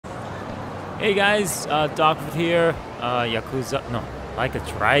Hey guys, Dogwood here. Yakuza, no, like a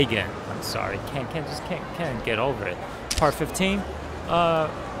dragon. I'm sorry, can't get over it. Part 15,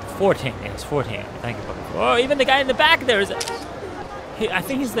 14. Yes, 14. Thank you, buddy. Oh, even the guy in the back there is. I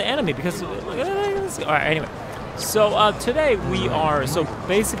think he's the enemy because. All right. Anyway, so today we are. So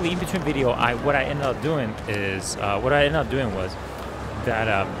basically, in between video, what I ended up doing was that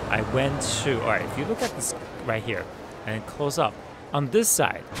I went to. All right, if you look at this right here and close up. On this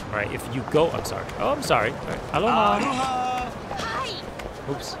side, right? If you go, I'm sorry. Oh, I'm sorry. Right. Aloha. Hi.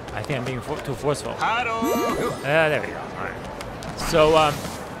 Oops. I think I'm being too forceful. There we go. All right. So,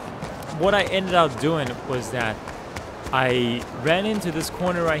 what I ended up doing was that I ran into this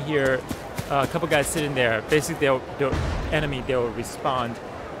corner right here. A couple guys sitting there. Basically, they're enemy. They will respond.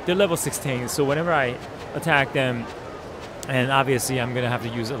 They're level 16. So whenever I attack them. And obviously, I'm gonna have to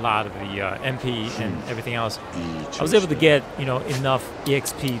use a lot of the MP and everything else. I was able to get, enough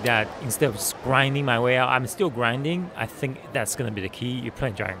EXP that instead of just grinding my way out, I'm still grinding. I think that's gonna be the key. You're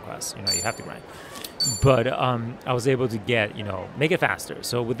playing Dragon Quest, you have to grind. But I was able to get, make it faster.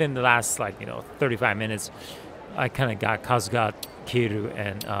 So within the last 35 minutes, I kind of got Kazuma, Kiru,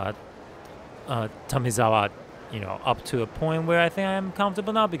 and Tamizawa, up to a point where I think I'm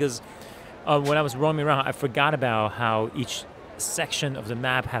comfortable now because. When I was roaming around, I forgot about how each section of the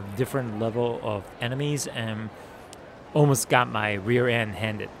map have different level of enemies and almost got my rear end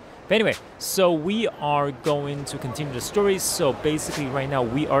handed. But anyway, so we are going to continue the story. So basically right now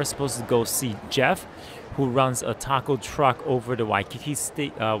we are supposed to go see Jeff, who runs a taco truck over the Waikiki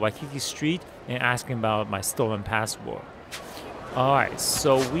Street and asking about my stolen passport. Alright,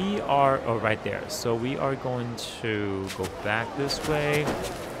 so we are right there. So we are going to go back this way.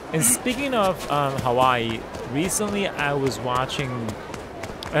 And speaking of Hawaii, recently I was watching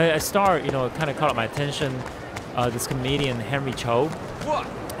a star, kind of caught my attention. This comedian Henry Cho,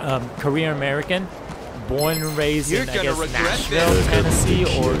 Korean American, born and raised in I guess Nashville, Tennessee,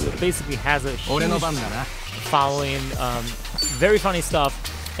 or basically has a huge following. Very funny stuff,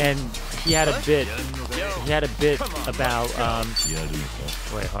 and he had a bit. About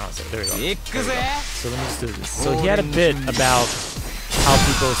wait, hold on a second. There we go. So let me just do this. So he had a bit about how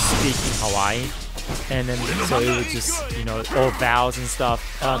people speak in Hawaii, and then so it was just all vowels and stuff.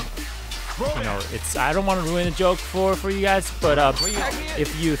 It's I don't want to ruin a joke for you guys, but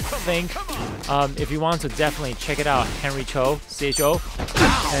if you think if you want to definitely check it out, Henry Cho, CHO,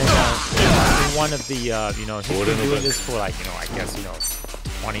 and one of the he's been doing this for I guess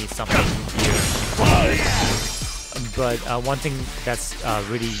 20 something years. But one thing that's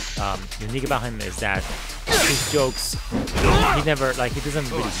really unique about him is that his jokes, he doesn't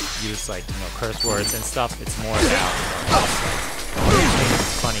really use curse words and stuff. It's more about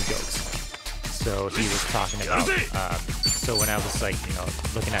funny jokes. So he was talking about. So when I was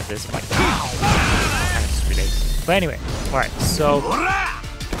looking at this, I'm like, kind of just relate. But anyway, all right. So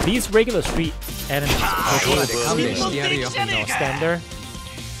these regular street enemies, stand there.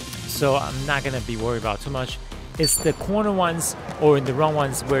 So I'm not gonna be worried about too much. It's the corner ones or in the wrong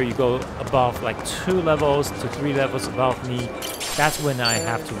ones where you go above 2 levels to 3 levels above me. That's when I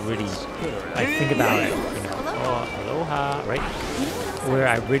have to really think about it. Oh, aloha, right? Where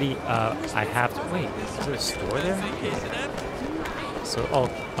I really I have to wait. Is there a store there? So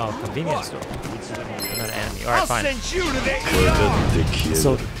convenience store. Another enemy. All right, fine.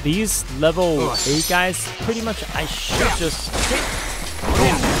 So these level 8 guys, pretty much I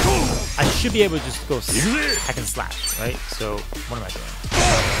should be able to just go hack and slash, right? So, what am I doing?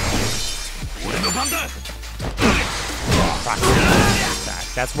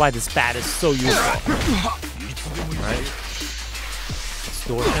 That's why this bat is so useful. Right?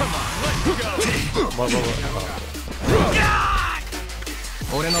 Extortion.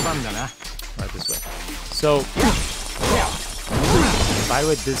 Right, this way. So, by the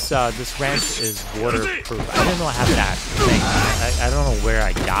way, this wrench is waterproof. I didn't know I have that thing. I don't know where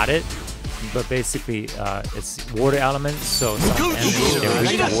I got it, but basically it's water element. So some enemies they're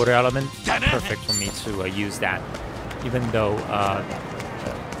weak to water element. Perfect for me to use that. Even though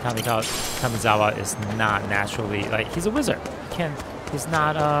Tamizawa is not naturally he's a wizard. He's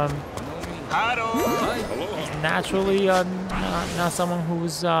not naturally not someone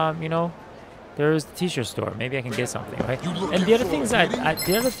who's There's the t-shirt store. Maybe I can get something, right? And the other thing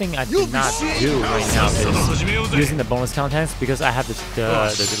I did not do right now is using the bonus contents because I have the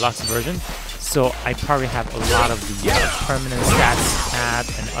deluxe version. So I probably have a lot of the permanent stats tab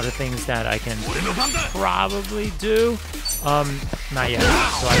and other things that I can probably do. Not yet.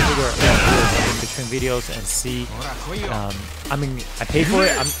 So I figure in between videos and see. I mean, I pay for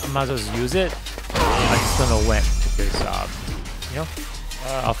it. I might as well just use it. I just don't know when because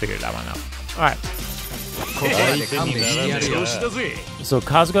I'll figure that one out. All right. So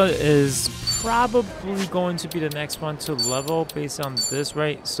Kazuga is probably going to be the next one to level based on this,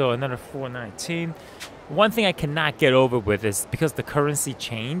 right? So another 419. One thing I cannot get over with is because the currency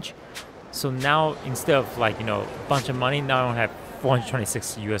changed. So now instead of like, you know, a bunch of money, now I don't have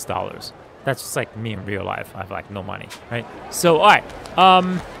 426 US dollars. That's just like me in real life. I have like no money, right? So all right,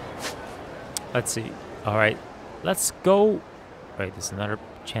 let's see. All right, let's go. Right, there's another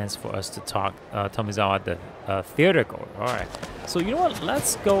chance for us to talk Tomizawa at the theater goer. All right, so you know what?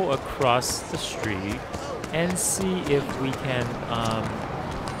 Let's go across the street and see if we can.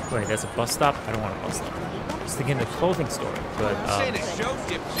 Wait, there's a bus stop. I don't want a bus stop. I was thinking the clothing store, but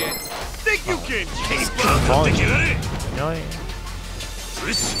Think you can keep volume. You know.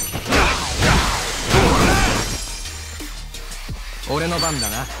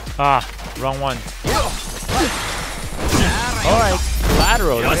 Ah, wrong one. Alright,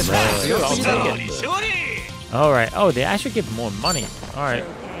 collateral. That's right. I'll take it. Alright. Oh, they actually give more money. Alright.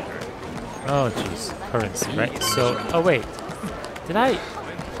 Oh, jeez. Currency, right? So, oh, wait. Can I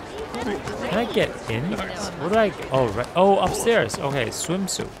get in? What do I... Oh, right. Oh, upstairs. Okay,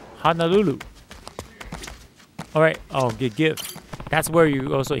 swimsuit. Honolulu. Alright. Oh, good gift. That's where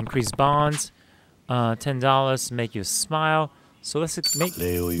you also increase bonds. $10 make you smile. So let's make,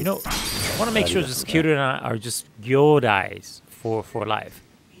 you know, I want to make sure just Kyoto and I are just gyodais for life.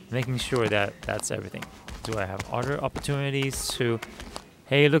 Making sure that that's everything. Do I have other opportunities to,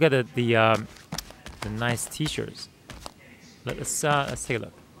 hey, look at the nice t-shirts. Let's take a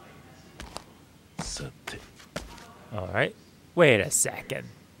look. All right. Wait a second.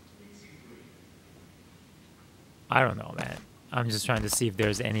 I don't know, man. I'm just trying to see if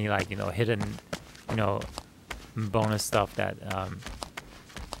there's any, like, you know, hidden, you know, bonus stuff that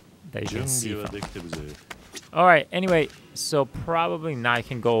that you can see from. All right. Anyway, so probably not I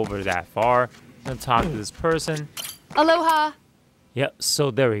can go over that far. I'm gonna talk to this person. Aloha. Yep. So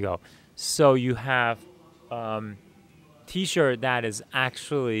there we go. So you have t-shirt that is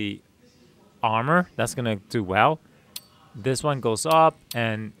actually armor. That's gonna do well. This one goes up,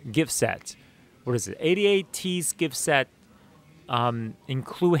 and gift set. What is it? 88 tees gift set.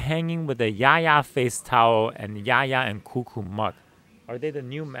 Include hanging with a Yaya face towel and Yaya and Kuku mug. Are they the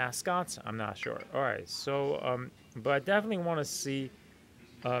new mascots? I'm not sure. All right, so but I definitely want to see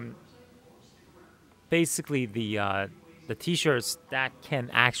basically the t-shirts that can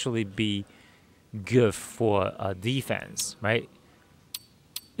actually be good for defense, right?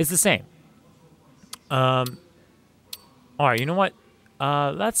 It's the same. All right, you know what?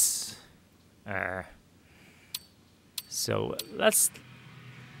 Let's. So let's,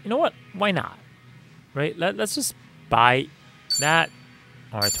 you know what? Why not? Right? Let's just buy that.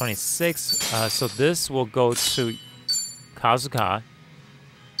 All right, 26. So this will go to Kazuka.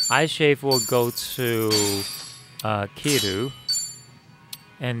 Eye shave will go to Kiru.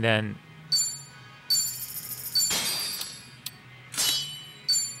 And then,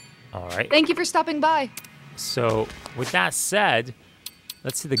 all right. Thank you for stopping by. So with that said,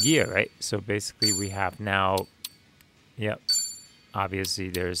 let's see the gear, right? So basically we have now. Yep. Obviously,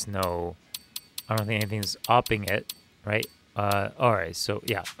 there's no... I don't think anything's upping it, right? All right, so,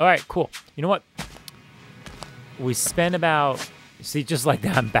 yeah. All right, cool. You know what? We spent about... See, just like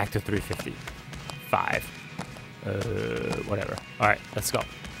that, I'm back to 355. Whatever. All right, let's go.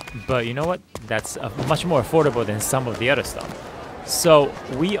 But you know what? That's much more affordable than some of the other stuff. So,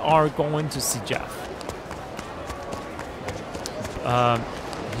 we are going to see Jeff.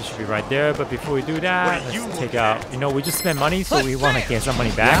 He should be right there, but before we do that, let's take out... You know, we just spent money, so we want to get some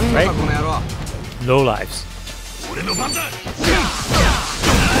money back, right? Low lives.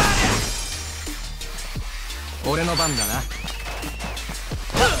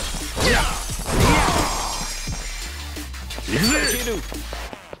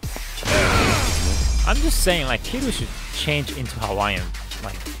 I'm just saying, like, Kiru should change into Hawaiian.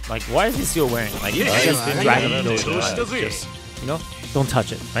 Like, why is he still wearing? Like, it's just been Dragon Gaiden. Just, you know, don't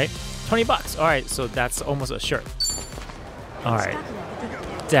touch it, right? $20. All right, so that's almost a shirt. All right,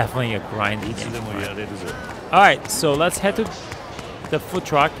 definitely a grindy game. All right, so let's head to the food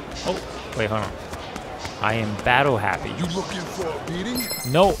truck. Oh, wait, hold on. I am battle happy. You looking for a beating?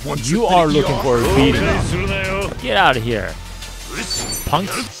 No, you are looking for a beating. Get out of here, punk.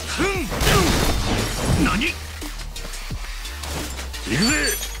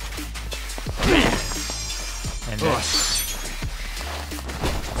 And then,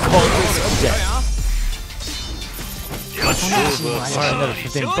 alright, another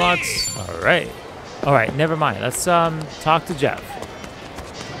 $15. Alright, never mind. Let's talk to Jeff.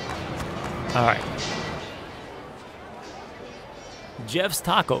 Alright. Jeff's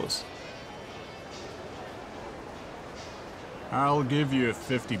Tacos. I'll give you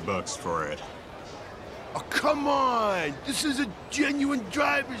 $50 for it. Oh, come on! This is a genuine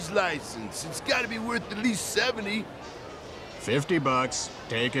driver's license. It's gotta be worth at least 70. $50,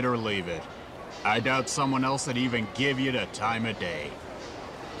 take it or leave it. I doubt someone else would even give you the time of day.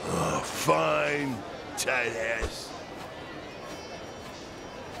 Oh, fine, tight ass.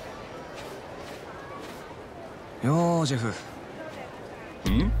 よージェフ。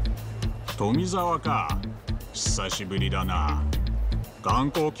ん？富沢か。久しぶりだな。観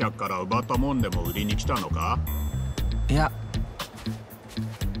光客から奪ったもんでも売りに来たのか？いや。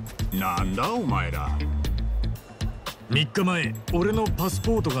なんだお前ら。3日前、俺のパス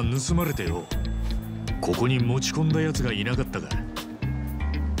ポートが盗まれてよ。ここに持ち込んだやつがいなかったか。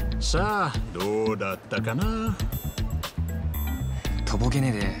さあ、どうだったかな。とぼけ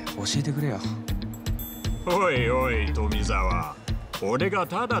ねえで教えてくれよ。おいおい富沢、俺が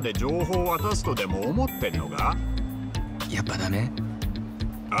タダで情報を渡すとでも思ってんのか？やっぱダメ？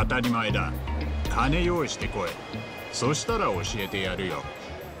当たり前だ。金用意してこい。そしたら教えてやるよ。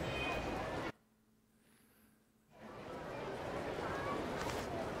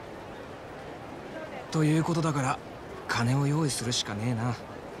ということだから金を用意するしかねえな。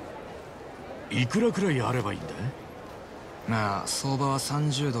いくらくらいあればいいんだ？まあ相場は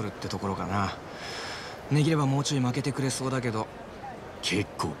30ドルってところかな。値切ればもうちょい負けてくれそうだけど。結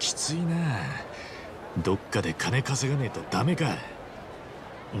構きついな。どっかで金稼がねえとダメか。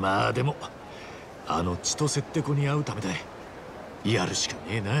まあでもあの千歳って子に会うためだ。やるしかね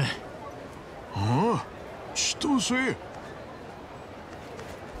えな。ああ、千歳。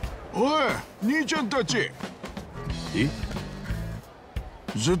おい、兄ちゃんたち。え？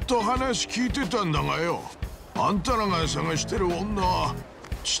ずっと話聞いてたんだがよ。あんたらが探してる女は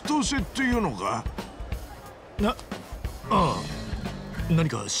千歳っていうのか？ああ、何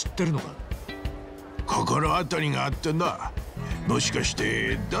か知ってるのか？心当たりがあってな。もしかし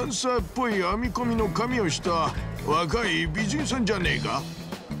てダンサーっぽい編み込みの髪をした若い美人さんじゃねえか？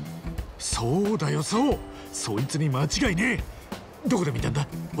そうだよ、そう。そいつに間違いねえ。どこで見たんだ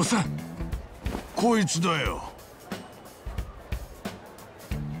おっさん？こいつだよ。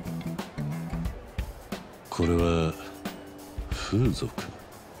これは風俗？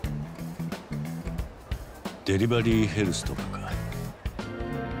デリバリーヘルスとかか？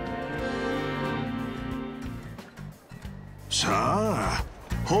さあ、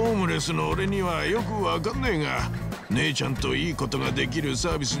ホームレスの俺にはよくわかんねえが、姉ちゃんといいことができるサ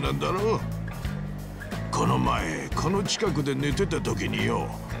ービスなんだろう。この前この近くで寝てた時によ、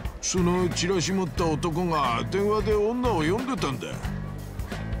そのチラシ持った男が電話で女を呼んでたんだ。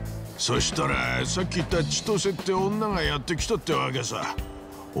そしたらさっき言った千歳って女がやってきたってわけさ。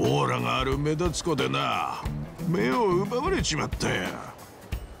オーラがある目立つ子でな、目を奪われちまったよ。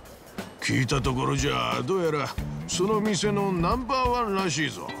聞いたところじゃどうやらその店のナンバー1らしい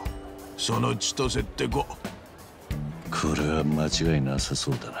ぞ、その千歳って子。これは間違いなさ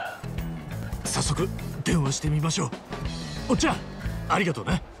そうだな。早速電話してみましょう。おっちゃん、ありがとう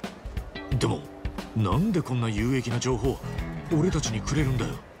な。でもなんでこんな有益な情報俺たちにくれるんだ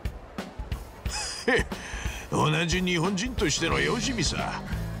よ。同じ日本人としてのよしみさ。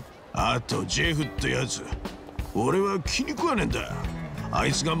あとジェフってやつ、俺は気に食わねえんだ。あ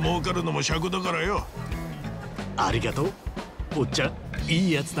いつが儲かるのも尺だからよ。ありがとうおっちゃん、い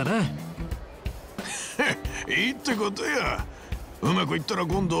いやつだな。いいってことや。うまくいったら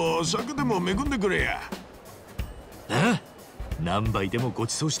今度酒でも恵んでくれや。ああ、何杯でもご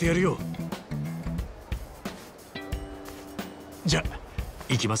ちそうしてやるよ。じゃあ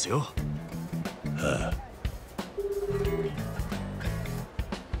行きますよ。ああ。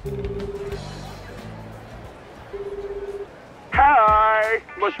は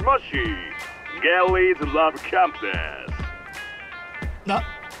い、もしもし、ゲリーズラブキャンプで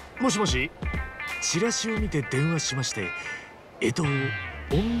す。もしもし、チラシを見て電話しまして、女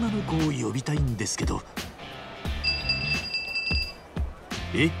の子を呼びたいんですけど。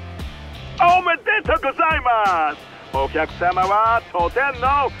え？おめでとうございます。お客様は当店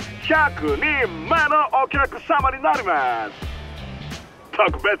の100人目のお客様になります。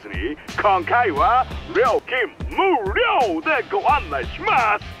特別に今回は料金無料でご案内し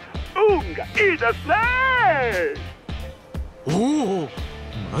ます。運がいいですね。おお、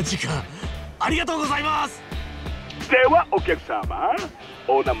マジか。ありがとうございます。ではお客様、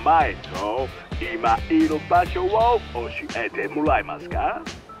お名前と今いる場所を教えてもらえますか？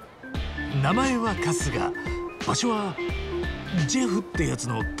名前は春日、場所はジェフってやつ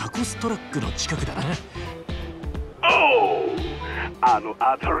のタコストラックの近くだな。おお、あの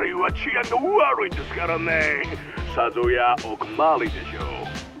辺りは治安が悪いですからね。さぞやお困りでしょ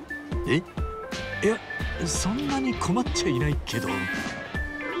う。いや、そんなに困っちゃいないけど。OK!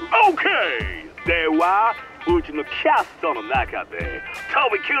 では、うちのキャストの中でと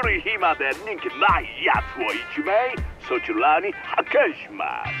びきり暇で人気ないやつを1名そちらに派遣し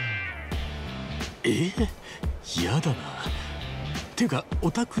ます。やだな。ていうか、オ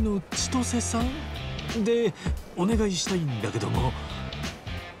タクの千歳さんでお願いしたいんだけども。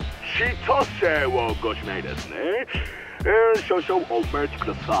千歳をご指名ですね。少々お待ちく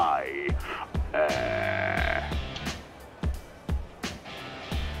ださい。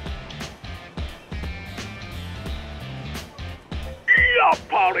やっ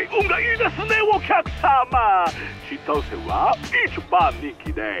ぱり運がいいですね、お客様。千歳は一番人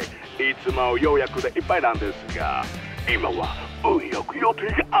気でいつも予約でいっぱいなんですが、今は運よく予定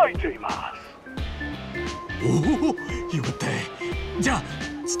が空いています。おお、よかった。じゃあ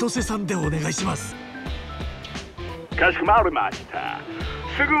千歳さんでお願いします。かしこまりました。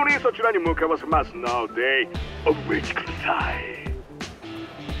すぐにそちらに向かわせますのでお待ちください。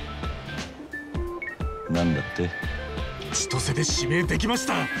なんだって？千歳で指名できまし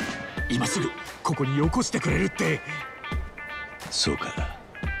た。今すぐここによこしてくれるって。そうか。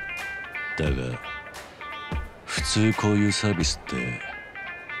だが普通こういうサービスって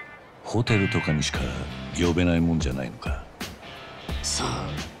ホテルとかにしか呼べないもんじゃないのか。さあ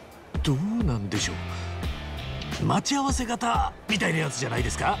どうなんでしょう。待ち合わせ型みたいなやつじゃないで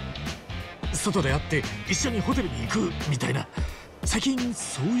すか。外で会って一緒にホテルに行くみたいな。最近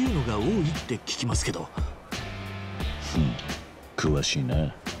そういうのが多いって聞きますけど。詳しい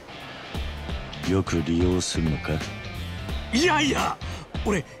な。よく利用するのか？いやいや、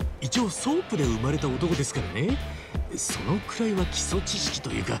俺一応ソープで生まれた男ですからね。そのくらいは基礎知識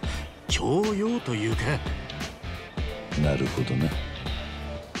というか教養というか。なるほどな。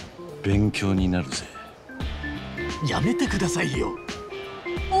勉強になるぜ。やめてくださいよ。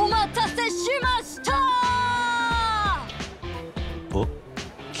お待たせしました。お、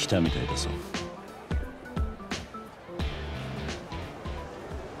来たみたいだぞ。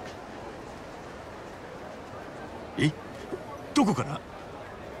どこから？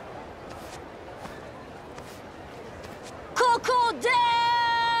ここです。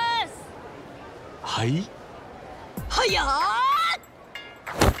はい。はやー。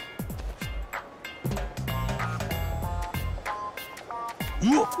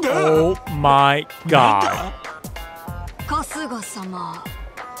うわっ。Oh my god。春日様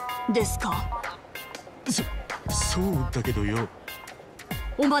ですか？そうだけどよ。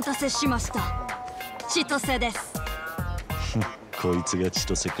お待たせしました。千歳です。こいつが千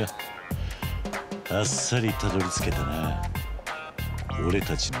歳か。あっさりたどり着けたな。俺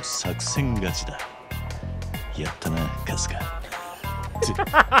たちの作戦勝ちだ。やったな、春日。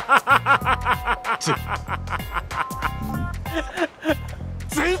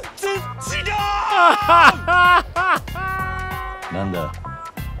全然違う。なんだ、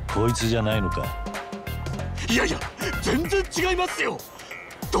こいつじゃないのか。いやいや、全然違いますよ。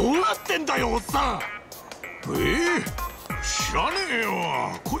どうなってんだよ、おっさん。知らねえよ。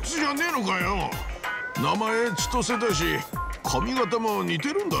こいつじゃねえのかよ。名前千歳だし髪型も似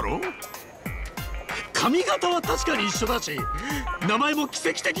てるんだろ。髪型は確かに一緒だし名前も奇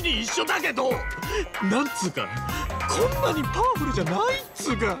跡的に一緒だけど、なんつうかこんなにパワフルじゃないっ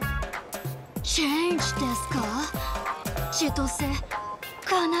つうか。チェンジですか？千歳、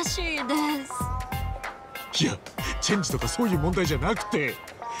悲しいです。いや、チェンジとかそういう問題じゃなくて、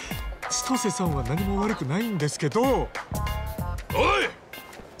千歳さんは何も悪くないんですけど。おい、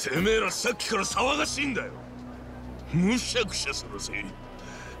てめえらさっきから騒がしいんだよ。むしゃくしゃするぜ。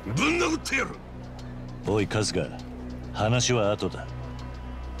ぶん殴ってやる。おい春日、話は後だ。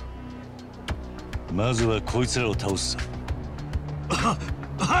まずはこいつらを倒すぞ。は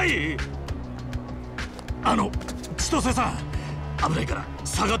い。千歳さん、危ないから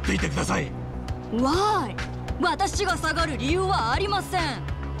下がっていてください。わーい、私が下がる理由はありません。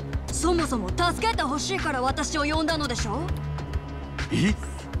そもそも助けてほしいから私を呼んだのでしょ。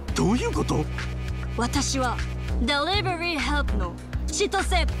どういうこと？私はデリバリーヘルプの千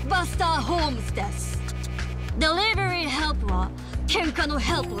歳バスター・ホームズです。デリバリーヘルプは喧嘩の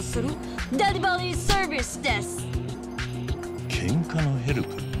ヘルプをするデリバリーサービスです。喧嘩のヘル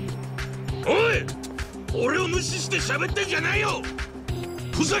プ？おい、俺を無視して喋ってんじゃないよ。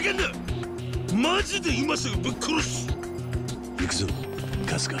ふざけんな。マジで今すぐぶっ殺す。行くぞ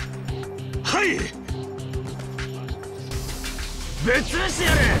春日。はい。ぶっ潰して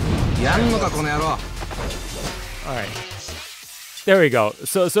やる。やんのかこの野郎。All right. There we go.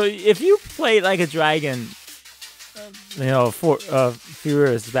 So if you play like a dragon, for a few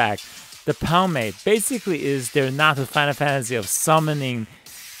years back, the Palmate basically is they're not the Final Fantasy of summoning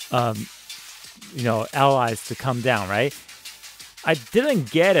allies to come down, right? I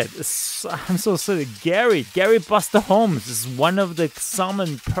didn't get it. I'm so silly. Gary Buster Holmes is one of the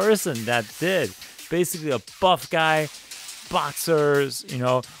summoned person that did. Basically a buff guy, boxers,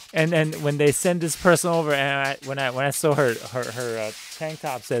 and then when they send this person over, and when I saw her tank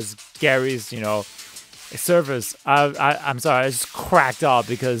top says Gary's, service, I'm sorry, I just cracked up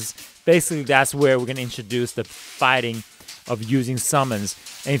because basically that's where we're gonna introduce the fighting of using summons.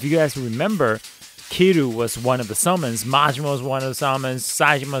 And if you guys remember, Kiru was one of the summons, Majima was one of the summons,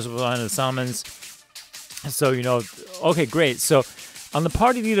 Sajima was one of the summons. So, okay, great. So, on the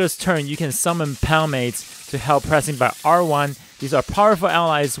party leader's turn, you can summon palmates to help pressing by R1. These are powerful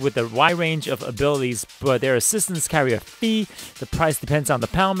allies with a wide range of abilities, but their assistance carry a fee. The price depends on the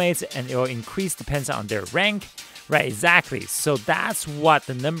palmates, and it will increase depends on their rank. Right, exactly. So that's what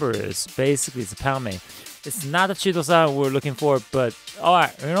the number is. Basically, it's a palmate. It's not the Chitose we're looking for, but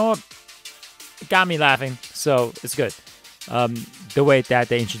alright, you know what? It got me laughing, so it's good. The way that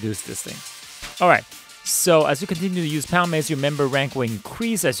they introduced this thing. Alright, so as you continue to use palmates, your member rank will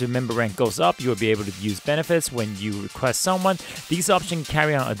increase. As your member rank goes up, you will be able to use benefits when you request someone. These options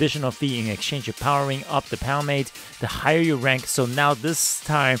carry an additional fee in exchange of powering up the palmate. The higher your rank, so now this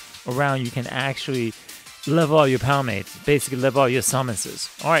time around, you can actually level out your palmate, basically level out your summonses.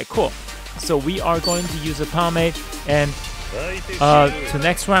 Alright, cool. So we are going to use a palmate, and to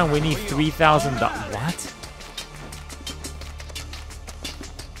next round we need $3,000. What?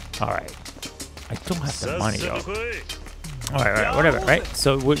 Alright. I don't have the money, yo. Alright, whatever, right?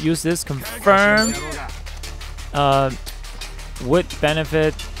 So we'll use this. Confirm. With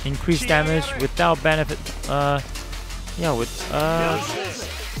benefit, increased damage. Without benefit, yeah, with,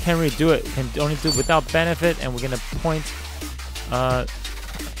 can't really do it. Can only do it without benefit, and we're gonna point,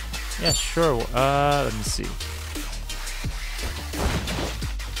 yeah, sure. Let me see.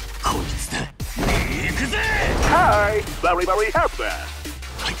 Hi, very helpful.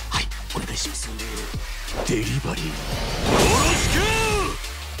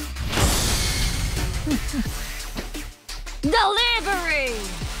 Delivery!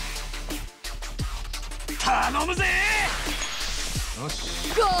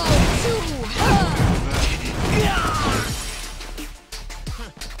 Go to her!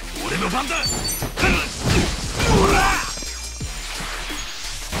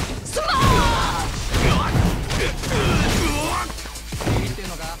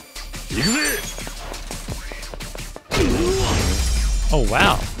 Oh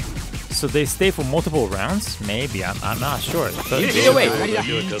wow! So they stay for multiple rounds? Maybe, I'm not sure. But so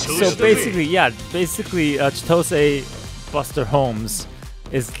basically, yeah, Chitose Buster Holmes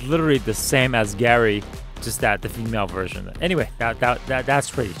is literally the same as Gary, just that the female version. Anyway, that's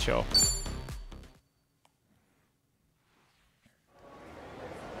pretty chill.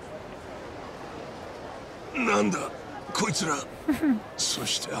 なんだこいつらそ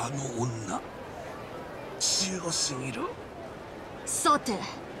してあの女強すぎるさて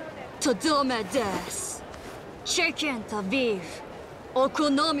とどめですチキンとビーフお好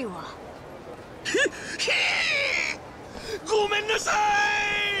みはごめんなさ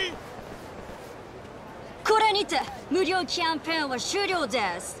いこれにて無料キャンペーンは終了で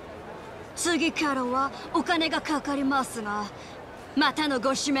す次からはお金がかかりますがまたの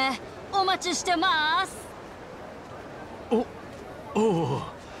ご指名お待ちしてますおお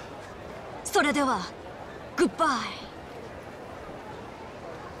それではグッバイ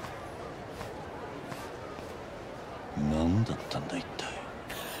何だったんだ一体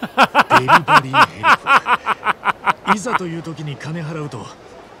デリバリーヘルプいざという時に金払うと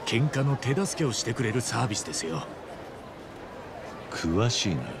喧嘩の手助けをしてくれるサービスですよ詳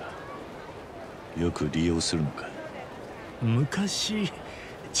しいなよく利用するのか昔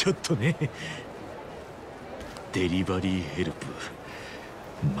ちょっとねデリバリーヘルプ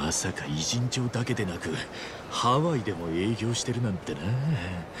まさか偉人町だけでなくハワイでも営業してるなんてな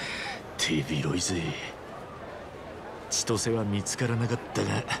手広いぜ千歳は見つからなかった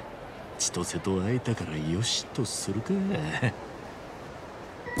が千歳と会えたからよしとするか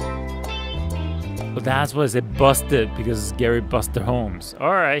Well, that's what it busted because it's Gary Buster Holmes.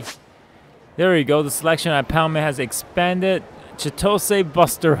 Alright. There we go. The selection at Palme has expanded. Chitose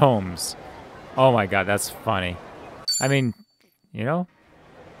Buster Holmes. Oh my god, that's funny. I mean, you know,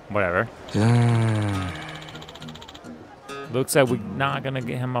 whatever. Looks like we're not gonna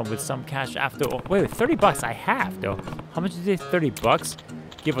get him up with some cash after all. Wait, 30 bucks I have though. How much is it? 30 bucks?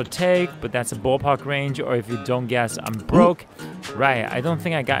 Give or take, but that's a ballpark range, or if you don't guess, I'm broke. Right, I don't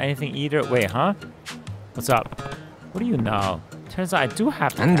think I got anything either. Wait, huh? What's up? What do you know? Turns out I do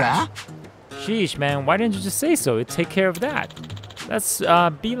have to cash. Sheesh, man, why didn't you just say so? It'd take care of that. Let's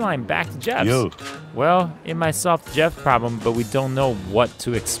beeline back to Jeff's. Yo. Well, it might solve the Jeff problem, but we don't know what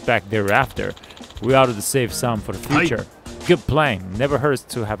to expect thereafter. We ought to save some for the future. Good playing. Never hurts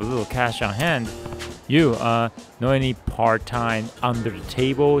to have a little cash on hand. You, know any part-time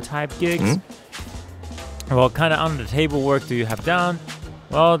under-the-table type gigs? What kind of under-the-table work do you have done?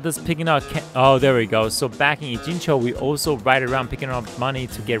 Well, just picking up... Oh, there we go. So back in Ijincho, we also ride around picking up money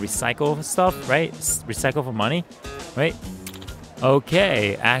to get recycled stuff, right? Recycle for money, right?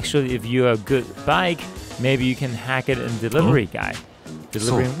 Okay, actually, if you're a good bike, maybe you can hack it in delivery guy.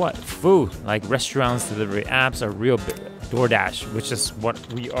 Delivering what? Food, like restaurants, delivery apps are real big. DoorDash, which is what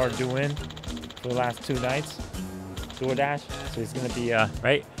we are doing for the last 2 nights. DoorDash, so it's gonna be,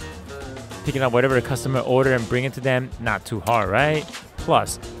 right? Picking up whatever the customer order and bring it to them, not too hard, right?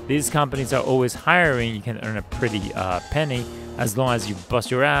 Plus, these companies are always hiring. You can earn a pretty penny as long as you bust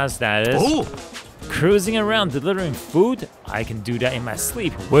your ass, that is. Oh! Cruising around delivering food? I can do that in my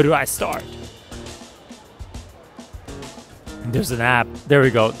sleep. Where do I start? There's an app. There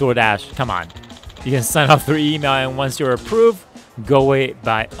we go. DoorDash. Come on. You can sign up through email, and once you're approved, go away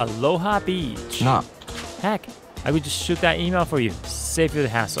by Aloha Beach. Nah. Heck, I would just shoot that email for you. Save you the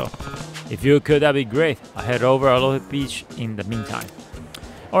hassle. If you could, that'd be great. I'll head over Aloha Beach in the meantime.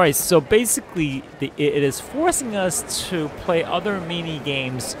 Alright, so basically, it is forcing us to play other mini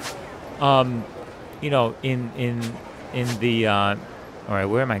games. You know, in the all right,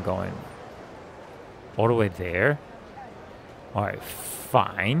 where am I going? All the way there. All right,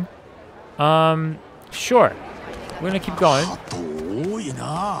 fine. Sure. We're gonna keep going. 遠いな、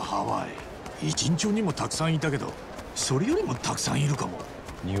ハワイ。一日にもたくさんいたけど、それよりもたくさんいるかも。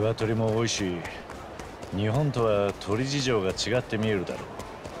鶏も多いし、日本とは鳥事情が違って見えるだろ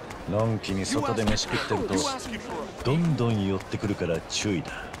う。のんきに外で飯食ってると、どんどん寄ってくるから注意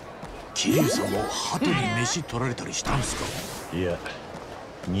だ。桐生さんも鳩に飯取られたりしたんすか？いや、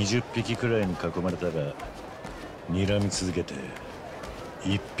20匹くらいに囲まれたが、睨み続けて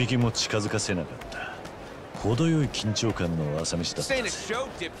1匹も近づかせなかった。程よい緊張感の朝飯だった。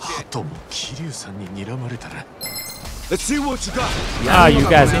鳩も桐生さんに睨まれたら。Ah, you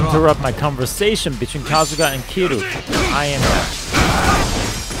guys interrupt my conversation between Kazuga and Kiru. I am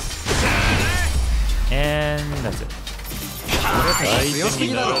and that's it.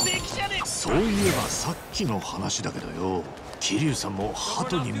 そういえばさっきの話だけどよ、桐生さんも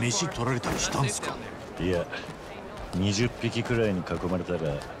鳩に飯取られたりしたんすか？いや、20匹くらいに囲まれたが、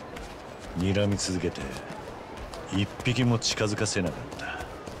睨み続けて1匹も近づかせなかった。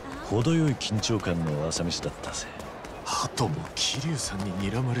程よい緊張感の朝飯だったぜ。鳩も桐生さんに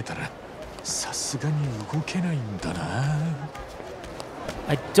睨まれたらさすがに動けないんだな。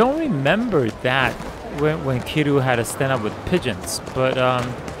I don't remember that when Kiru had to stand up with pigeons, but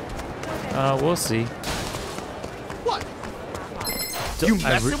we'll see. What? You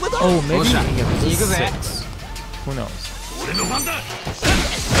messing with us? Oh, maybe we can get this 6. Who knows? Gotta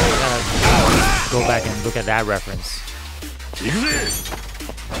go back and look at that reference.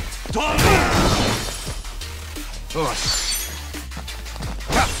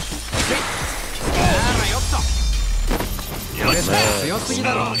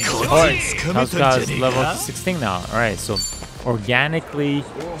 Alright, Kazuga's level 16 now. Alright, so organically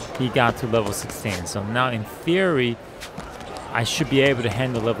he got to level 16. So now in theory, I should be able to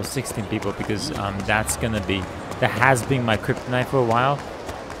handle level 16 people because that has been my kryptonite for a while.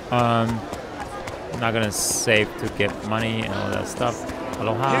 I'm not gonna save to get money and all that stuff.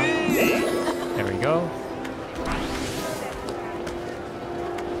 Aloha. There we go.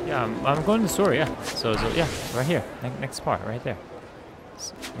 Yeah, I'm going to the store, yeah. So yeah, right here. Next part, right there.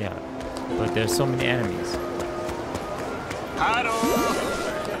 So, yeah, but there's so many enemies.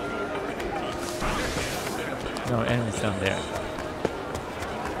 No enemies down there.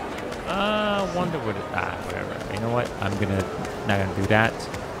 Wonder what it, whatever. You know what? I'm not gonna do that.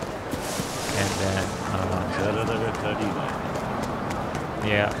 And then,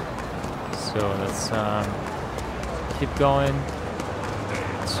 yeah. So let's keep going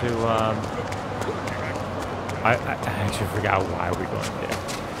to I actually forgot why we're going there.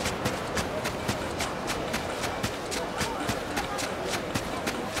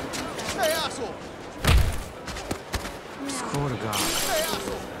 Hey, asshole!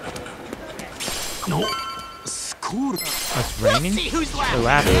 No, school. It's raining? Who's They're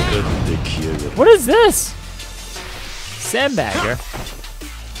laughing? laughing. What is this? Sandbagger?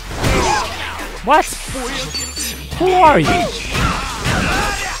 What? Who are you?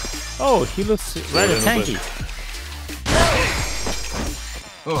 Oh, he looks rather tanky.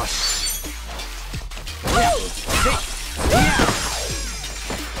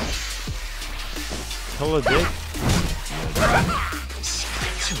 Hello, dude.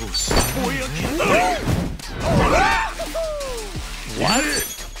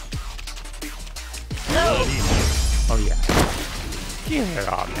 Oh yeah. Get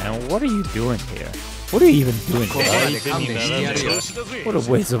off, man. What are you doing here? What are you even doing here? What a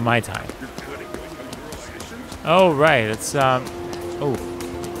waste of my time. Oh right, it's oh.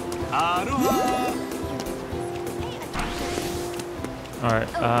 Alright,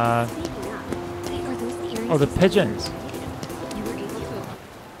 oh, the pigeons.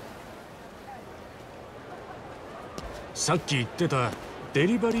 Saっき言ってたデ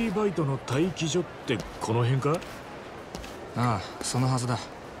リバリーバイトの待機所ってこの辺か？ああ、そのはずだ。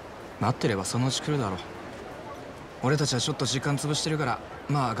待ってればそのうち来るだろう。俺たちはちょっと時間潰してるから、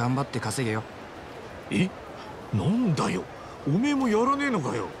まあ頑張って稼げよ。え？なんだよ。おめえもやらねえの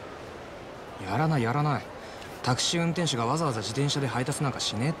かよ。やらないやらない。タクシー運転手がわざわざ自転車で配達なんか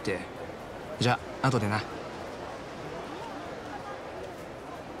しねえって。じゃあ後でな。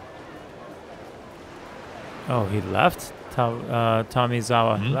Oh, he left?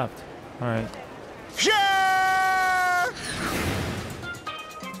 Tomizawa left. Alright.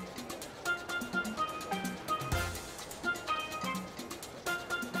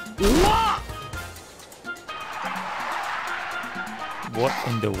 What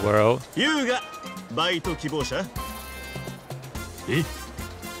in the world? Ryu Ga バイト希望者？え？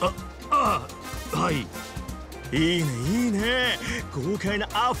はい。いいねいいね。豪快な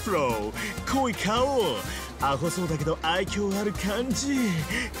アフロ、濃い顔、アホそうだけど愛嬌ある感じ、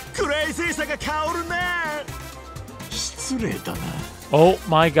クレイジーさが香るね。失礼だな。Oh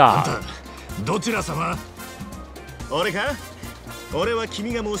my god. あんたどちら様？俺か？俺は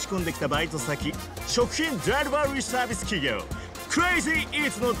君が申し込んできたバイト先、食品デリバリーサービス企業クレイジーイ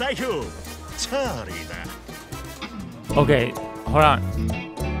ーツの代表チャーリーだ。Okay, hold on.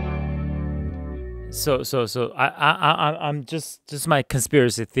 So I'm just my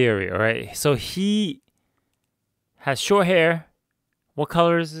conspiracy theory, all right? So he has short hair. What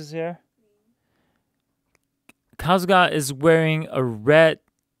color is his hair? Kazuma is wearing a red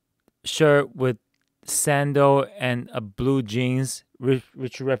shirt with sandal and a blue jeans,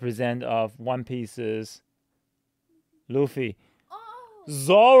 which represent of One Piece's Luffy.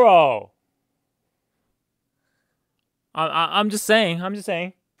 Zoro. I'm just saying,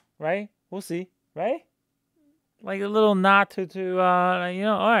 right? We'll see, right? Like a little nod to you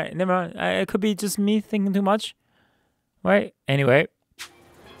know, all right, never mind. It could be just me thinking too much, right? Anyway.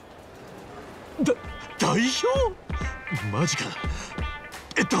 代表？マジか。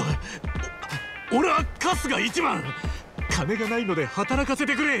俺は春日一番。金がないので働かせ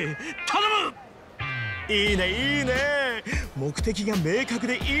てくれ。頼む。いいねいいね。目的が明確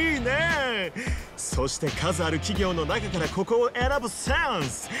でいいね。そして数ある企業の中からここを選ぶセン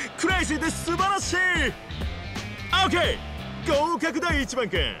ス、クレイジーで素晴らしい。 OK、 合格だ一番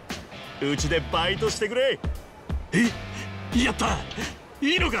くん。うちでバイトしてくれ。やった。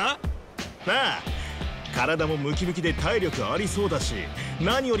いいのか？なあ、体もムキムキで体力ありそうだし、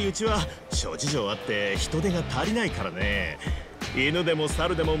何よりうちは諸事情あって人手が足りないからね。犬でも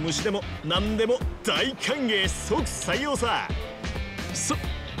猿でも虫でも何でも大歓迎、即採用さ。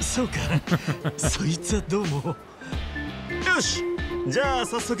そうか。そいつはどうも。よし、じゃあ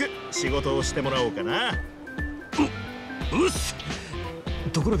早速仕事をしてもらおうかな。うっす。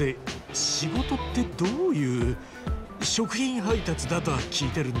ところで仕事ってどういう？食品配達だとは聞い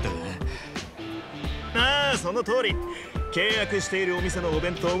てるんだが。ああ、その通り。契約しているお店のお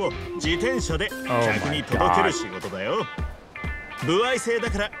弁当を自転車で客に届ける仕事だよ。歩合制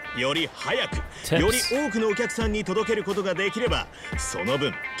だからより早く、より多くのお客さんに届けることができれば、その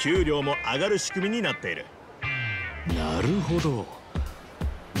分給料も上がる仕組みになっている。なるほど。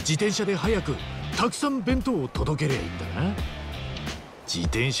自転車で早くたくさん弁当を届けりゃいいんだな。自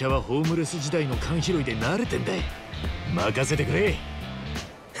転車はホームレス時代の缶拾いで慣れてんだ。任せてくれ。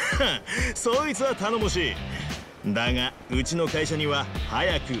そいつは頼もしい。だがうちの会社には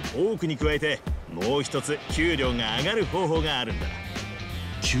早く多くに加えてもう一つ給料が上がる方法があるんだ。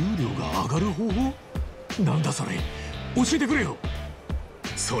給料が上がる方法？なんだそれ、教えてくれよ。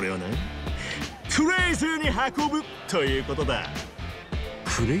それはな、クレイジーに運ぶということだ。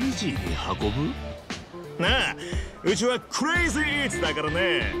クレイジーに運ぶ？なあ、うちはクレイジーイーツだから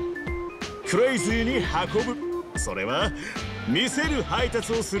ね。クレイジーに運ぶ、それは見せる配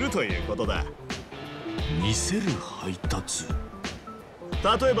達をするということだ。見せる配達？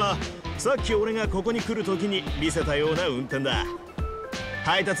例えばさっき俺がここに来る時に見せたような運転だ。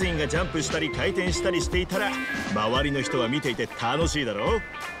配達員がジャンプしたり回転したりしていたら、周りの人は見ていて楽しいだろう。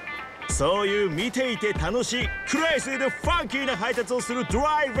そういう見ていて楽しいクレイジーでファンキーな配達をするド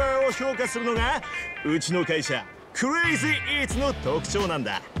ライバーを評価するのがうちの会社クレイジーイーツの特徴なん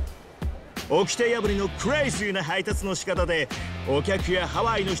だ。掟破りのクレイジーな配達の仕方でお客やハ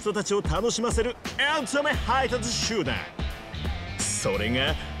ワイの人たちを楽しませるエンタメ配達集団。それ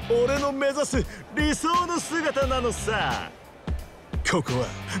が俺の目指す理想の姿なのさ。ここは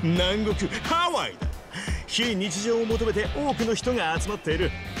南国ハワイだ。非日常を求めて多くの人が集まってい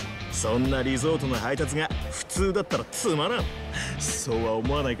る。そんなリゾートの配達が普通だったらつまらん。そうは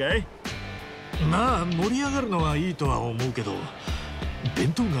思わないかい？まあ盛り上がるのはいいとは思うけど、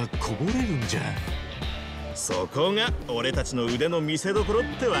弁当がこぼれるんじゃ。そこが俺たちの腕の見せ所っ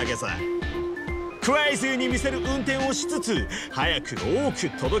てわけさ。クレイジーに見せる運転をしつつ早く多く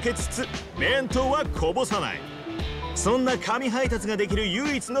届けつつ弁当はこぼさない。そんな紙配達ができる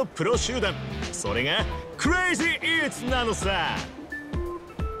唯一のプロ集団、それがクレイジーイーツなのさ。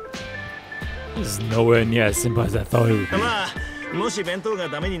This is nowhere near as simple as I thought it would be. まあもし弁当が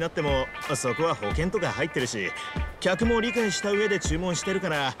ダメになってもそこは保険とか入ってるし、客も理解した上で注文してるか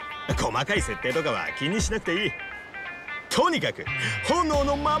ら細かい設定とかは気にしなくていい。とにかく本能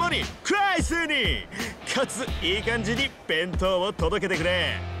のままにクライスにかついい感じに弁当を届けてく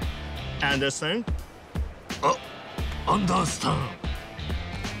れ。アンダースタン？アンダースタン。オ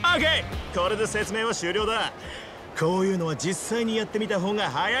ッケー、これで説明は終了だ。こういうのは実際にやってみた方が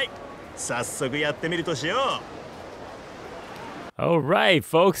早い。早速やってみるとしよう。Alright,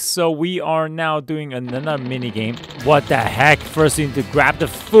 folks, so we are now doing another minigame. What the heck? First, you need to grab the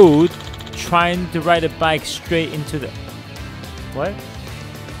food, trying to ride a bike straight into the... What?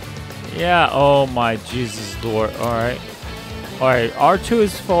 Yeah, oh my Jesus Lord. Alright. Alright, R2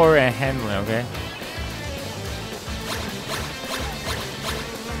 is for handling, okay?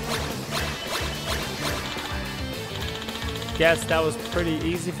 Guess that was pretty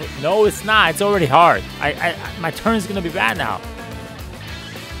easy for... No, it's not. It's already hard. My turn is gonna be bad now.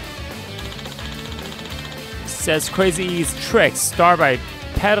 Says Crazy E's tricks. Start by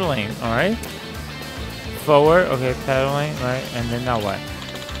pedaling. All right. Forward. Okay, pedaling. Right, and then now what?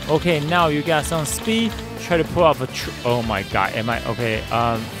 Okay, now you got some speed. Try to pull off a... Oh my God. Am I... Okay,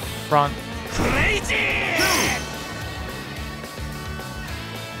 front... Crazy!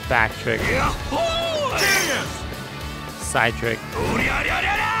 Back trick. Side trick.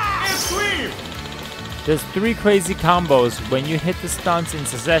 There's 3 crazy combos. When you hit the stunts in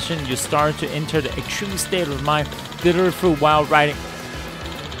succession, you start to enter the extreme state of mind, literally through while riding.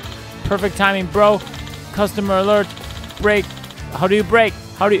 Perfect timing, bro. Customer alert. Brake. How do you brake?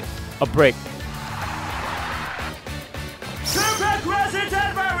 How do you... A brake.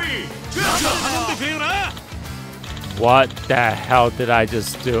 What the hell did I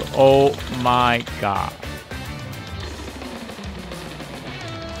just do? Oh my God.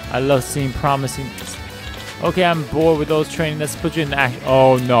 I love seeing promising. Okay, I'm bored with those training. Let's put you in action.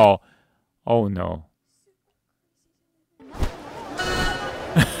 Oh no. Oh no.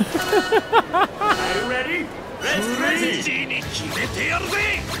 Are you ready? Let's crazy!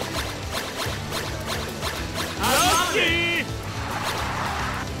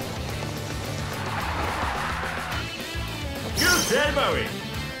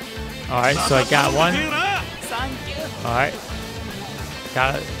 Alright, so I got one. Alright.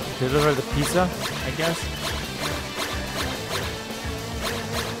 Gotta deliver the pizza, I guess.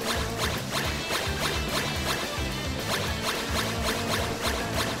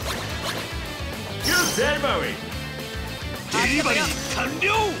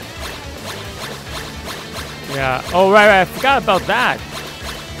 Yeah. Oh, right. I forgot about that.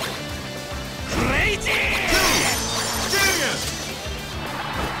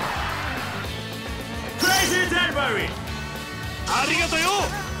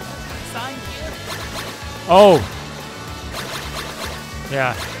 Oh.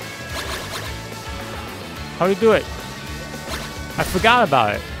 Yeah. How do you do it? I forgot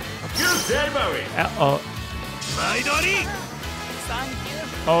about it. Oh.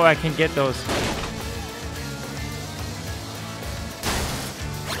 Oh, I can get those.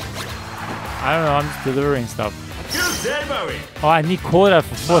 I don't know, I'm just delivering stuff. Oh, I need quota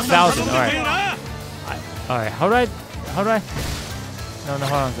for 4,000. Alright. Alright, how do I... No,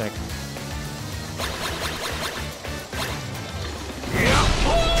 hold on a sec.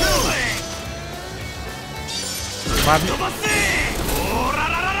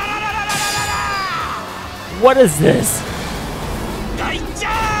 What is this?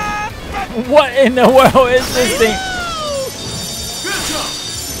 What in the world is this thing?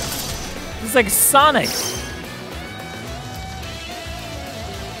 It's like Sonic.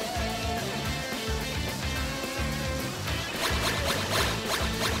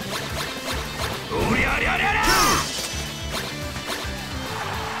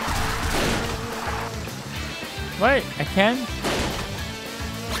 Wait, I can?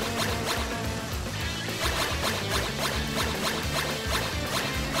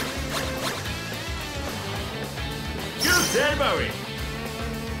 Good delivery.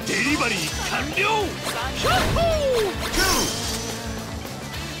 Delivery完了.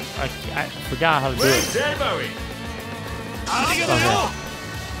 I forgot how to do Great it. delivery.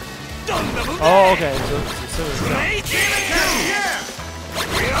 Oh, okay.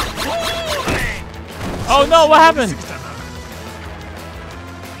 Oh no, what happened?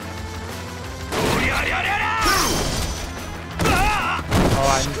 Oh,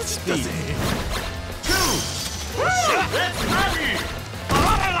 I need speed.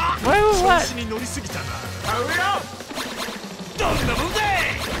 Wait, what? Hurry up.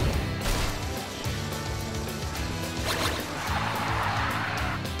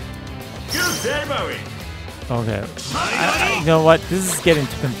 Good delivery. Okay. You know what? This is getting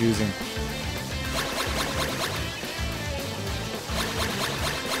too confusing.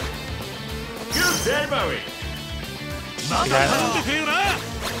 Good delivery.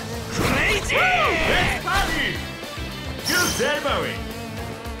 Crazy! Let's party. Good delivery.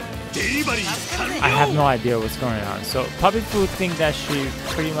 I have no idea what's going on. So Puppy Food think that she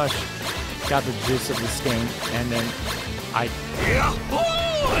pretty much got the gist of this game, and then I.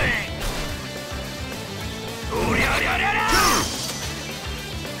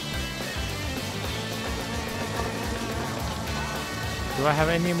 Do I have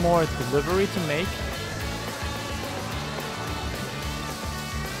any more delivery to make?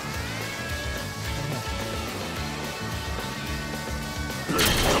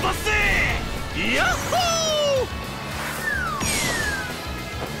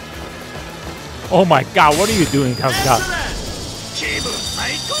 Oh my god, what are you doing, Kazuma?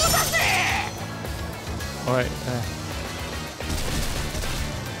 Alright.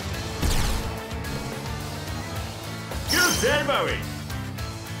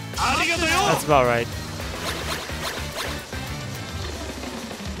 That's about right.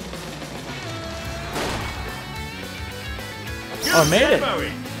 Oh, I made it!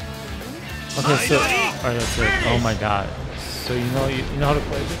 Okay, so... Alright, that's it. Oh my god. So you know how to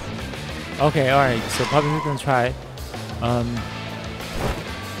play this? Okay, alright, so probably we can try.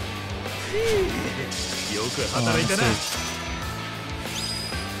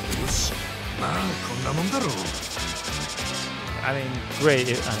 I mean, great.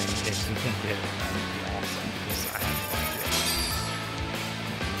 If you can get it, that would be awesome. Because I have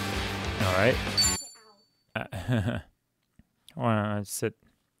no idea. Alright. Well, sit.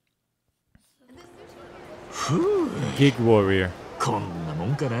 Gig Warrior.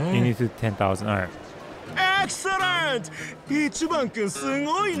 You need to 10,000. Alright. Excellent! 一番くんす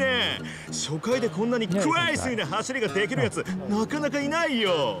ごいね。初回でこんなにクレイジーな走りができるやつなかなかいない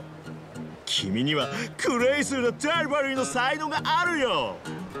よ。君にはクレイジーなデリバリーの才能があるよ。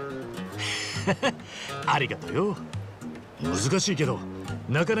ありがとうよ。難しいけど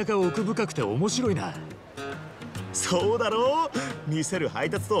なかなか奥深くて面白いな。そうだろう。見せる配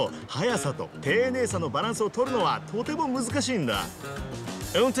達と速さと丁寧さのバランスを取るのはとても難しいんだ。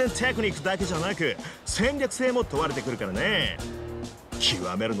運転テクニックだけじゃなく戦略性も問われてくるからね。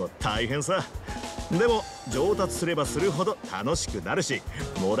極めるのは大変さ。でも上達すればするほど楽しくなるし、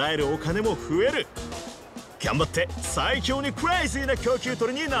もらえるお金も増える。頑張って最強にクレイジーな供給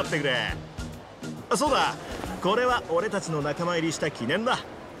取りになってくれ。そうだ、これは俺たちの仲間入りした記念だ。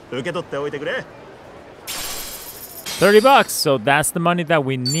受け取っておいてくれ。$30, so that's the money that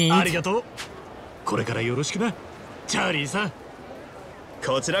we need. ありがとう。これからよろしくな、チャーリーさん。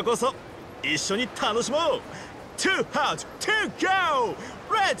こちらこそ一緒に楽しもう。Too hot to go!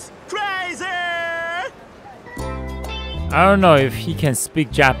 Let's crazy! I don't know if he can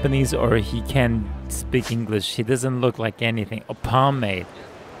speak Japanese or he can speak English. He doesn't look like anything. A pomade.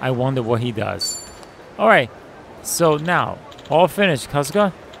 I wonder what he does. Alright, so now, all finished,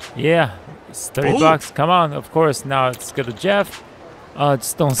 Kazuma? Yeah, it's $30. Come on, of course. Now let's go to Jeff.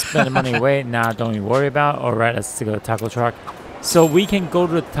 Just don't spend the money away. Nah, don't even worry about. Alright, let's go to Taco Truck. So we can go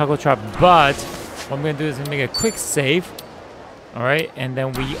to the taco truck, but what I'm gonna do is make a quick save. All right, and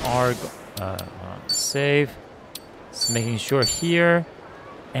then we are save. Just making sure here,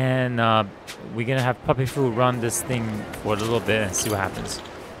 and we're gonna have Puppy Food run this thing for a little bit and see what happens.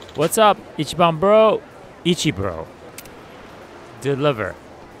 What's up, Ichiban bro? Ichi bro. Deliver,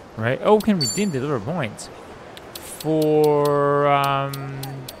 right? Oh, we can redeem deliver points for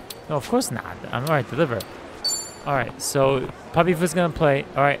no, of course not. I'm alright. Deliver. Alright, so Puppy Food's gonna play.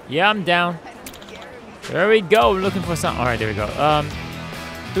 Alright, yeah, I'm down. There we go. We're looking for some. Alright, there we go.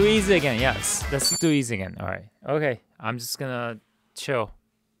 Do easy again. Yes, let's do easy again. Alright, okay. I'm just gonna chill.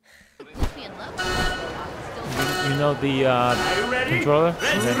 You know the controller?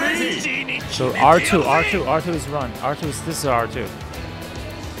 Okay. So R2 is run. This is R2.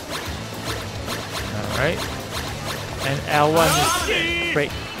 Alright. And L1 is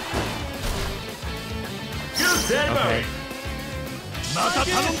break. Okay.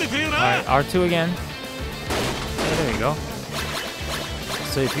 Alright, R2 again. Yeah, there you go.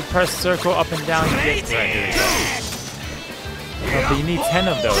 So if you press circle up and down, you get right here you go. No, but you need 10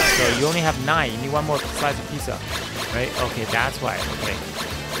 of those, so you only have 9. You need one more slice of pizza. Right? Okay, that's why. Okay.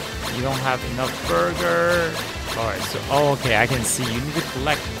 You don't have enough burger. Alright, so okay, I can see. You need to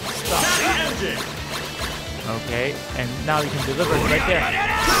collect stuff. Okay, and now you can deliver it right there.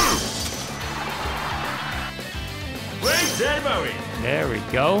 There we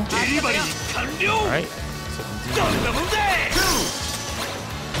go. Alright. So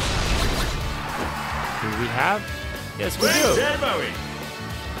do we have? Yes, we do.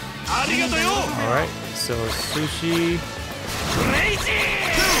 Alright, so sushi.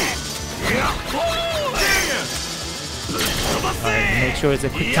 Alright, make sure it's a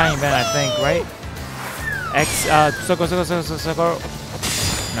quick time event, I think, right? Circle.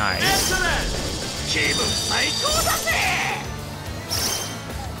 Nice.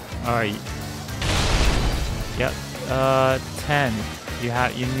 Alright. Yep. 10.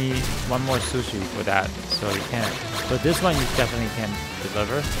 You need one more sushi for that, so you can't. But this one you definitely can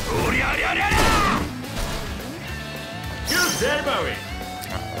deliver.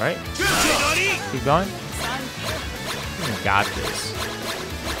 Alright. Keep going. You got this.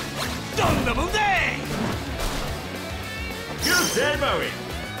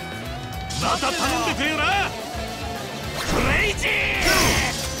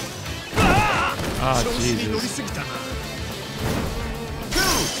 Oh, Jesus.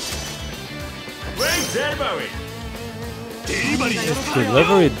 It's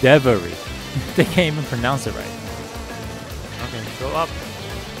delivery. They can't even pronounce it right. Okay, go up.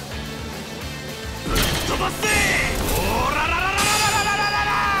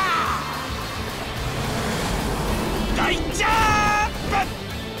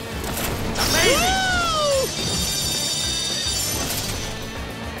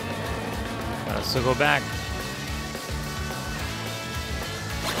 So go back.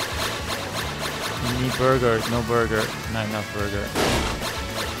 You need burgers. No burger. Not enough burger.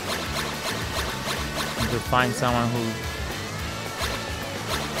 You need to find someone who...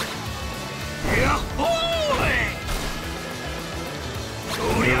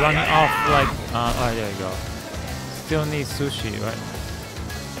 You're running off like... oh, there you go. Still need sushi, right?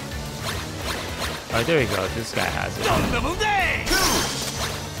 Oh, there you go. This guy has it.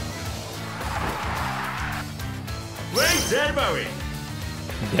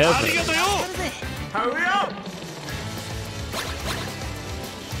 Definitely. Hurry up!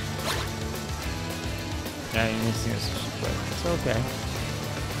 Yeah, you're missing a sushi plate. It's okay.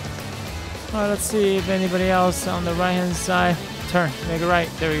 Alright, let's see if anybody else on the right hand side. Turn, make it right.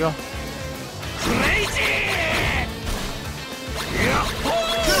 There we go.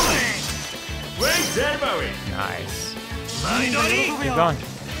 Nice. Keep going.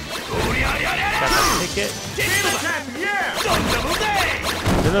 Got the ticket.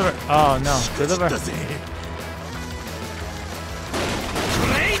 Deliver. Oh no, deliver.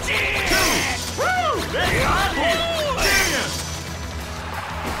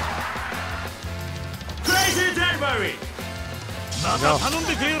 Crazy delivery. Go.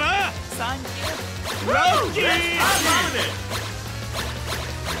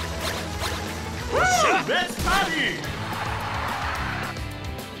 Let's party.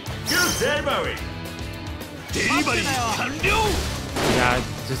 Good delivery. Yeah,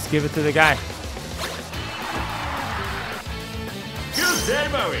 just give it to the guy. Good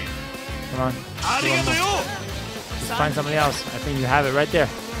delivery. Come on. Just find somebody else. I think you have it right there.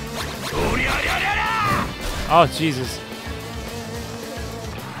 Oh, Jesus.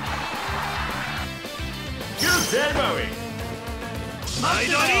 Good delivery.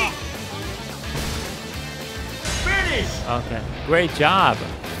 Finish. Okay, great job.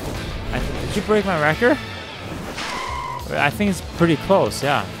 Did you break my record? I think it's pretty close,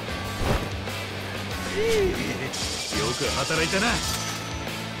 yeah.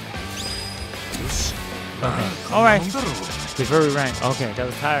 Okay, alright. Delivery rank. Okay, that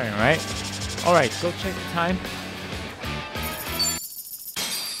was tiring, right? Alright, go check the time.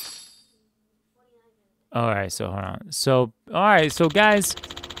 Alright, so hold on. So, alright, so guys,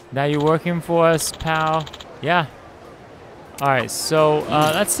 now you're working for us, pal. Yeah. Alright, so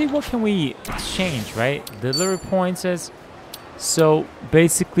let's see what can we exchange, right? Delivery points is... So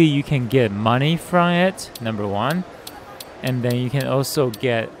basically you can get money from it, number one. And then you can also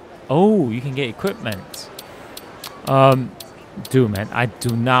get... Oh, you can get equipment. Dude, man, I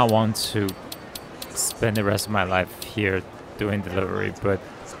do not want to spend the rest of my life here doing delivery, but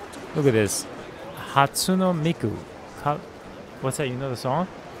look at this. Hatsuno Miku. What's that? You know the song?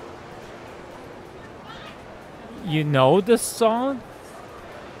 You know the song?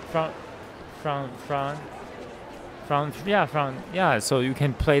 Yeah, so you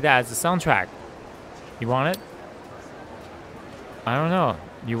can play that as a soundtrack. You want it? I don't know.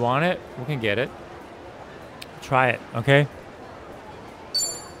 You want it? We can get it. Try it, okay?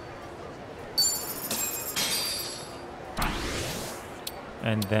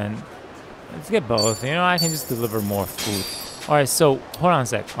 And then let's get both. You know, I can just deliver more food. Alright, so hold on a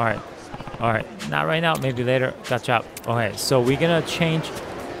sec. Alright, not right now, maybe later. Gotcha. Okay, so we're gonna change.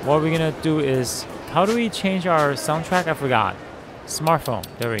 What we're gonna do is, how do we change our soundtrack? I forgot. Smartphone.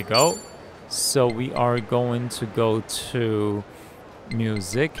 There we go. So we are going to go to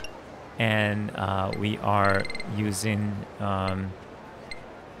music, and we are using alright,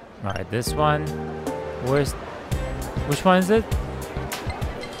 this one. Which one is it?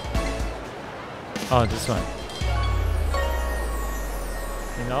 Oh, this one.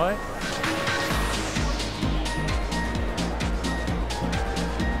 You know it?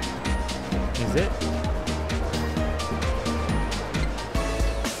 Is it?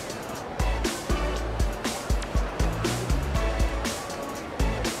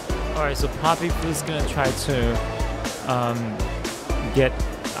 Alright, so Poppy is gonna try to get,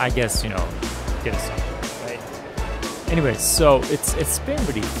 I guess, you know, get us something, right? Anyway, so it's been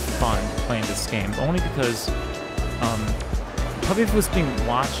really fun playing this game, only because Poppy has been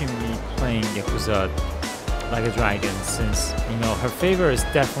watching me playing Yakuza Like a Dragon since, you know, her favorite is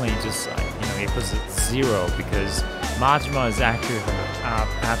definitely just like, you know, Yakuza 0, because Majima is actually her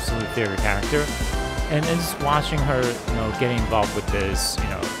absolute favorite character, and just watching her, you know, getting involved with this, you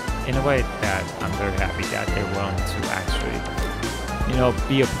know, in a way that I'm very happy that they're willing to actually, you know,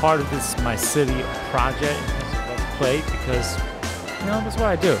 be a part of this My City project in terms of Let's Play, because, you know, that's what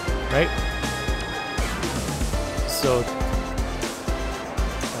I do, right? So,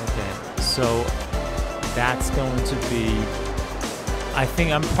 okay, so that's going to be, I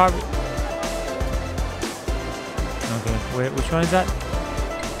think I'm probably, okay, wait, which one is that?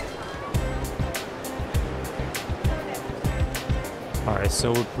 Alright,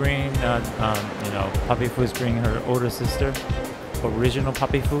 so we're bringing, you know, Puppy Foo's bringing her older sister, original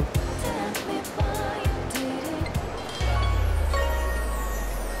Puppy Foo.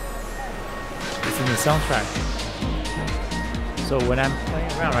 It's in the soundtrack. So when I'm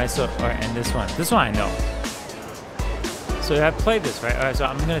playing around, right, so, alright, and this one I know. So I've played this, right, alright, so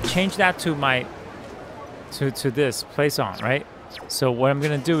I'm gonna change that to my, to this play song, right? So what I'm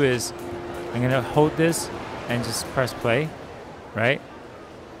gonna do is, I'm gonna hold this and just press play. Right?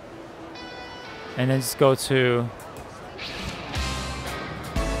 And then just go to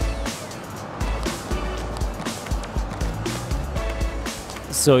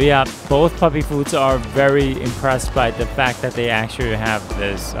so yeah, both Puppy Foods are very impressed by the fact that they actually have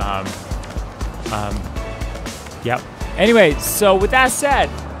this yep. Anyway, so with that said,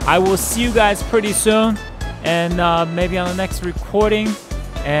 I will see you guys pretty soon, and maybe on the next recording.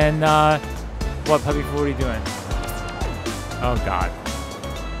 And what, Puppy Food, what are you doing? Oh God.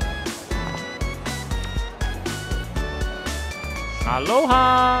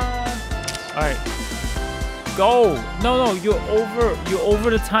 Aloha. All right. Go. No, you're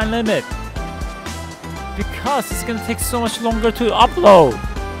over the time limit. Because it's gonna take so much longer to upload.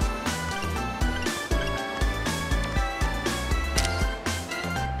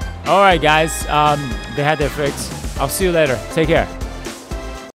 All right, guys. They had their fix. I'll see you later. Take care.